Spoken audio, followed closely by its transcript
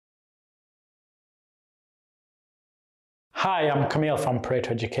Hi, I'm Camille from Pareto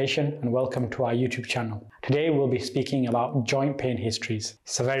Education and welcome to our YouTube channel. Today we'll be speaking about joint pain histories.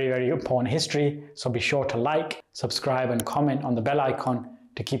 It's a very important history, so be sure to like, subscribe and comment on the bell icon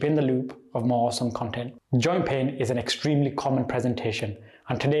to keep in the loop of more awesome content. Joint pain is an extremely common presentation,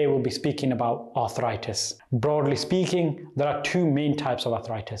 and today we'll be speaking about arthritis. Broadly speaking, there are two main types of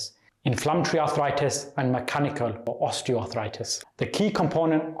arthritis: inflammatory arthritis and mechanical or osteoarthritis. The key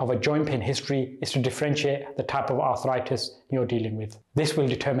component of a joint pain history is to differentiate the type of arthritis you're dealing with. This will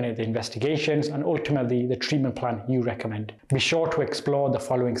determine the investigations and ultimately the treatment plan you recommend. Be sure to explore the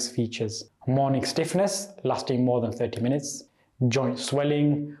following features: morning stiffness lasting more than 30 minutes, joint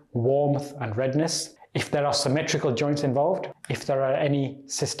swelling, warmth and redness, if there are symmetrical joints involved, if there are any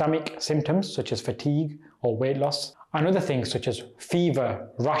systemic symptoms such as fatigue or weight loss, and other things such as fever,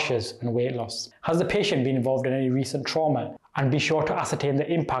 rashes and weight loss. Has the patient been involved in any recent trauma? And be sure to ascertain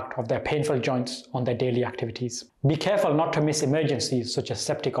the impact of their painful joints on their daily activities. Be careful not to miss emergencies such as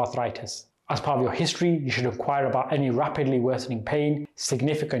septic arthritis. As part of your history, you should inquire about any rapidly worsening pain,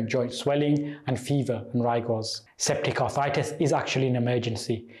 significant joint swelling and fever and rigors. Septic arthritis is actually an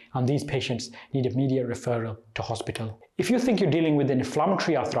emergency and these patients need immediate referral to hospital. If you think you're dealing with an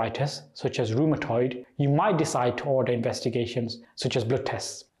inflammatory arthritis, such as rheumatoid, you might decide to order investigations such as blood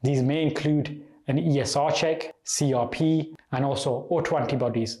tests. These may include an ESR check, CRP, and also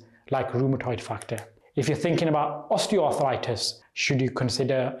autoantibodies like rheumatoid factor. If you're thinking about osteoarthritis, should you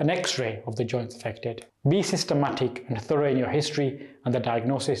consider an X-ray of the joints affected? Be systematic and thorough in your history and the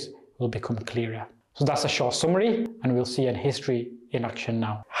diagnosis will become clearer. So that's a short summary and we'll see a history in action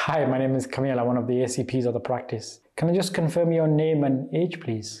now. Hi, my name is Camille. I'm one of the ACPs of the practice. Can I just confirm your name and age,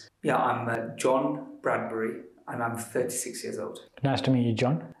 please? Yeah, I'm John Bradbury and I'm 36 years old. Nice to meet you,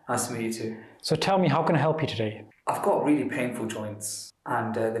 John. Nice to meet you too. So tell me, how can I help you today? I've got really painful joints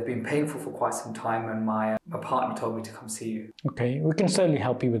and they've been painful for quite some time, and my partner told me to come see you. Okay, we can certainly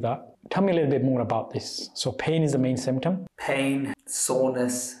help you with that. Tell me a little bit more about this. So pain is the main symptom? Pain,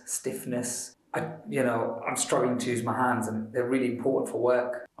 soreness, stiffness. I'm struggling to use my hands and they're really important for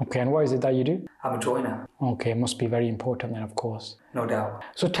work. Okay, and what is it that you do? I'm a joiner. Okay, must be very important then, of course. No doubt.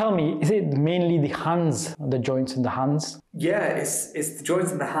 So tell me, is it mainly the hands, the joints in the hands? Yeah, it's the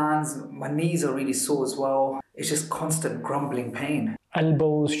joints in the hands. My knees are really sore as well. It's just constant grumbling pain.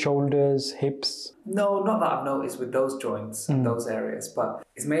 Elbows, shoulders, hips? No, not that I've noticed with those joints and those areas, but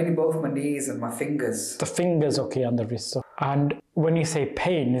it's mainly both my knees and my fingers. The fingers, okay, and the wrists. And when you say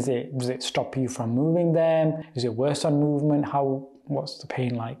pain, does it stop you from moving them? Is it worse on movement? What's the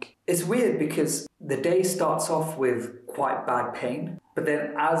pain like? It's weird because the day starts off with quite bad pain, but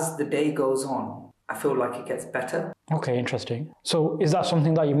then as the day goes on, I feel like it gets better. Okay, interesting. So is that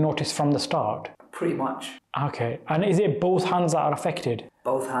something that you've noticed from the start? Pretty much. Okay, and is it both hands that are affected?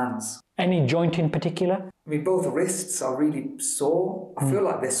 Both hands. Any joint in particular? I mean, both wrists are really sore. I feel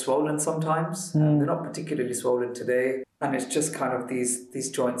like they're swollen sometimes. They're not particularly swollen today. And it's just kind of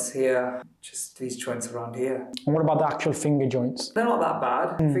these joints here, just these joints around here. And what about the actual finger joints? They're not that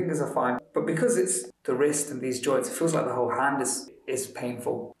bad. Fingers are fine. But because it's the wrist and these joints, it feels like the whole hand is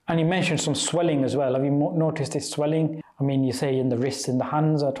painful. And you mentioned some swelling as well. Have you noticed this swelling? I mean, you say in the wrists, in the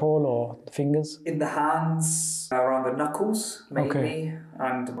hands at all, or the fingers? In the hands, around the knuckles, mainly,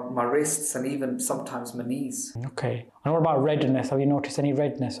 and my wrists, and even sometimes my knees. Okay. And what about redness? Have you noticed any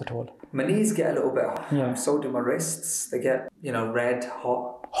redness at all? My knees get a little bit hot. Yeah. So do my wrists. They get, red,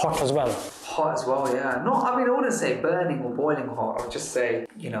 hot. Hot as well? Hot as well, yeah. I wouldn't say burning or boiling hot. I would just say,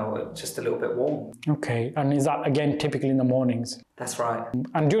 just a little bit warm. Okay. And is that, again, typically in the mornings? That's right.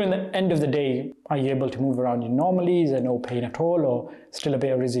 And during the end of the day, are you able to move around normally? Is there no pain at all, or still a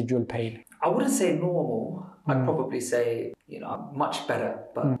bit of residual pain? I wouldn't say normal. I'd probably say, much better,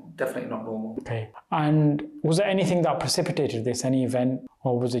 but definitely not normal. Okay. And was there anything that precipitated this, any event,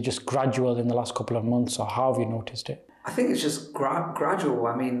 or was it just gradual in the last couple of months, or how have you noticed it? I think it's just gradual.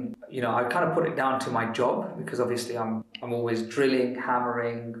 I mean, I kind of put it down to my job because obviously I'm always drilling,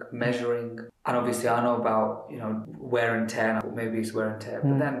 hammering, measuring, and obviously I know about, wear and tear, maybe it's wear and tear,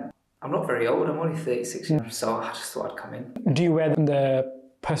 but then I'm not very old, I'm only 36 years, so I just thought I'd come in. Do you wear the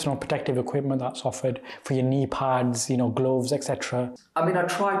personal protective equipment that's offered for your knee pads, gloves, etc.? I mean, I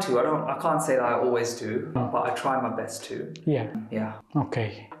try to. I can't say that I always do, but I try my best to. Yeah. Yeah.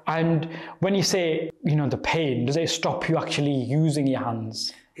 Okay. And when you say, the pain, does it stop you actually using your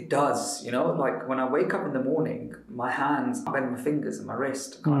hands? It does, like when I wake up in the morning, my hands, and my fingers and my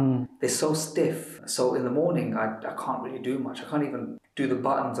wrist, they're so stiff. So in the morning, I can't really do much. I can't even do the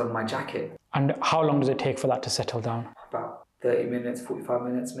buttons on my jacket. And how long does it take for that to settle down? About 30 minutes, 45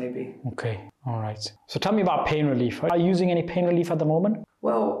 minutes maybe. Okay, all right. So tell me about pain relief. Are you using any pain relief at the moment?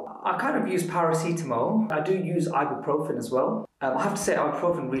 Well, I kind of use paracetamol. I do use ibuprofen as well. I have to say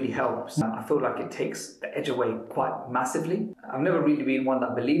ibuprofen really helps. I feel like it takes the edge away quite massively. I've never really been one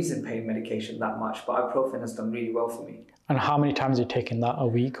that believes in pain medication that much, but ibuprofen has done really well for me. And how many times are you taking that, a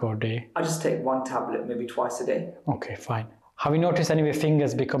week or a day? I just take one tablet maybe twice a day. Okay, fine. Have you noticed any of your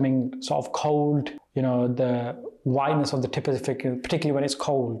fingers becoming sort of cold? You know, the whiteness of the tip of the finger, particularly when it's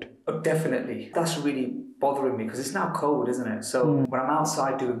cold? Oh, definitely. That's really bothering me because it's now cold, isn't it? So when I'm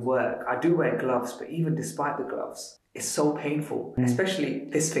outside doing work, I do wear gloves, but even despite the gloves, it's so painful, especially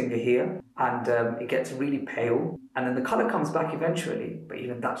this finger here. And it gets really pale. And then the color comes back eventually, but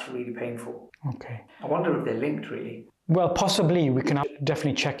even that's really painful. Okay. I wonder if they're linked really. Well, possibly. We can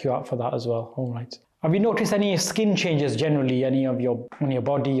definitely check you out for that as well. All right. Have you noticed any skin changes generally, any of on your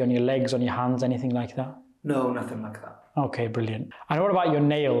body, on your legs, on your hands, anything like that? No, nothing like that. Okay, brilliant. And what about your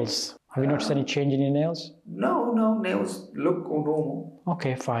nails? Have you noticed any change in your nails? No, nails look all normal.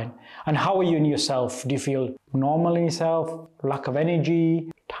 Okay, fine. And how are you in yourself? Do you feel normal in yourself? Lack of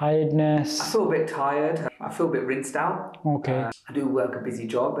energy? Tiredness? I feel a bit tired. I feel a bit rinsed out. Okay. I do work a busy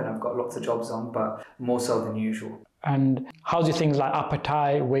job and I've got lots of jobs on, but more so than usual. And how's your things like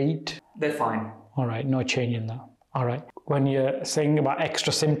appetite, weight? They're fine. All right, no change in that. All right. When you're saying about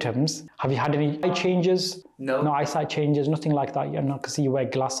extra symptoms, have you had any eye changes? No. No eyesight changes, nothing like that? I can see you wear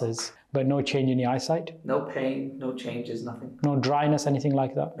glasses, but no change in your eyesight? No pain, no changes, nothing. No dryness, anything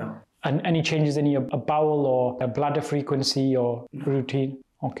like that? No. And any changes in your bowel or bladder frequency or routine?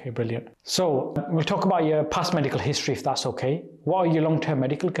 Okay, brilliant. So we'll talk about your past medical history if that's okay. What are your long-term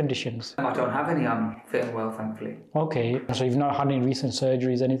medical conditions? I don't have any. I'm fitting well, thankfully. Okay, so you've not had any recent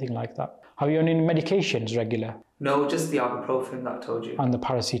surgeries, anything like that? Have you on any medications regular? No, just the ibuprofen that I told you. And the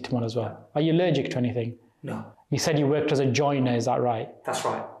paracetamol as well. Are you allergic to anything? No. You said you worked as a joiner, is that right? That's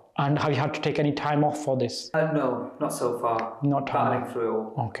right. And have you had to take any time off for this? No, not so far. Not time battling through it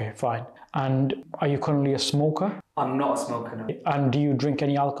all. Okay, fine. And are you currently a smoker? I'm not a smoker, no. And do you drink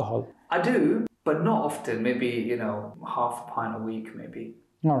any alcohol? I do, but not often. Maybe, half a pint a week, maybe.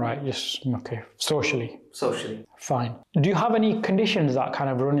 All right, just, okay. Socially? Socially. Fine. Do you have any conditions that kind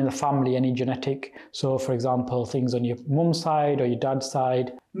of run in the family, any genetic? So, for example, things on your mum's side or your dad's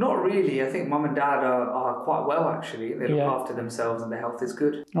side? Not really. I think mum and dad are quite well, actually. They look after themselves and their health is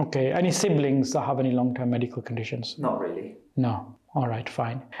good. Okay. Any siblings that have any long-term medical conditions? Not really. No. All right,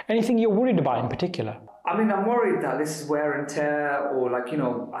 fine. Anything you're worried about in particular? I mean, I'm worried that this is wear and tear or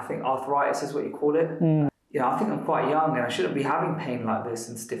I think arthritis is what you call it. I think I'm quite young and I shouldn't be having pain like this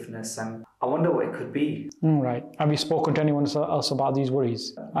and stiffness, and I wonder what it could be. Right. Have you spoken to anyone else about these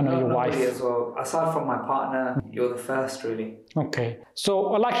worries? I know your wife. As well. Aside from my partner, you're the first, really. Okay.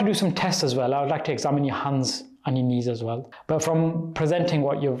 So I'd like to do some tests as well. I would like to examine your hands and your knees as well. But from presenting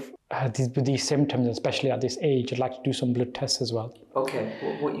what you've had these symptoms, especially at this age, I'd like to do some blood tests as well.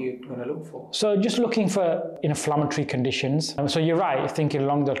 Okay. What are you going to look for? So just looking for inflammatory conditions. So you're right, thinking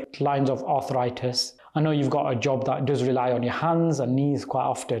along the lines of arthritis. I know you've got a job that does rely on your hands and knees quite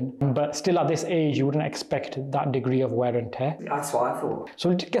often, but still at this age, you wouldn't expect that degree of wear and tear. That's what I thought. So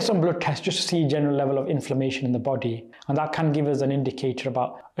we'll get some blood tests just to see general level of inflammation in the body. And that can give us an indicator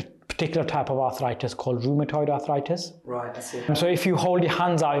about a particular type of arthritis called rheumatoid arthritis. Right, I see. So if you hold your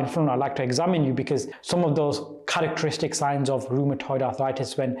hands out in front, I'd like to examine you because some of those characteristic signs of rheumatoid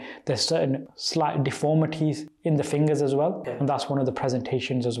arthritis when there's certain slight deformities in the fingers as well. Okay. And that's one of the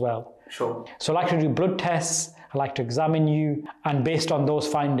presentations as well. Sure. So I like to do blood tests, I like to examine you, and based on those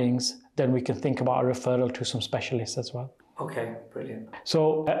findings, then we can think about a referral to some specialists as well. Okay, brilliant.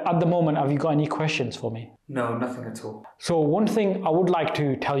 So at the moment, have you got any questions for me? No, nothing at all. So one thing I would like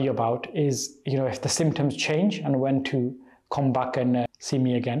to tell you about is, if the symptoms change and when to come back and see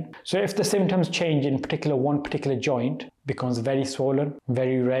me again. So if the symptoms change in one particular joint, becomes very swollen,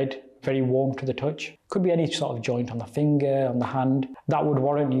 very red, very warm to the touch, could be any sort of joint on the finger, on the hand, that would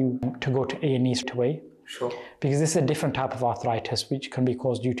warrant you to go to A&E straight away. Sure. Because this is a different type of arthritis which can be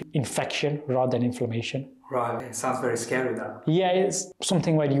caused due to infection rather than inflammation. Right, it sounds very scary that. Yeah, it's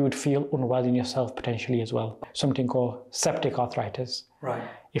something where you would feel unwell in yourself potentially as well. Something called septic arthritis. Right.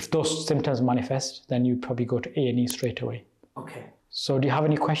 If those symptoms manifest, then you'd probably go to A&E straight away. Okay. So do you have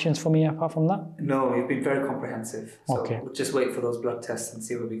any questions for me apart from that? No, you've been very comprehensive. So okay. We'll just wait for those blood tests and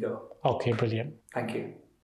see where we go. Okay, brilliant. Thank you.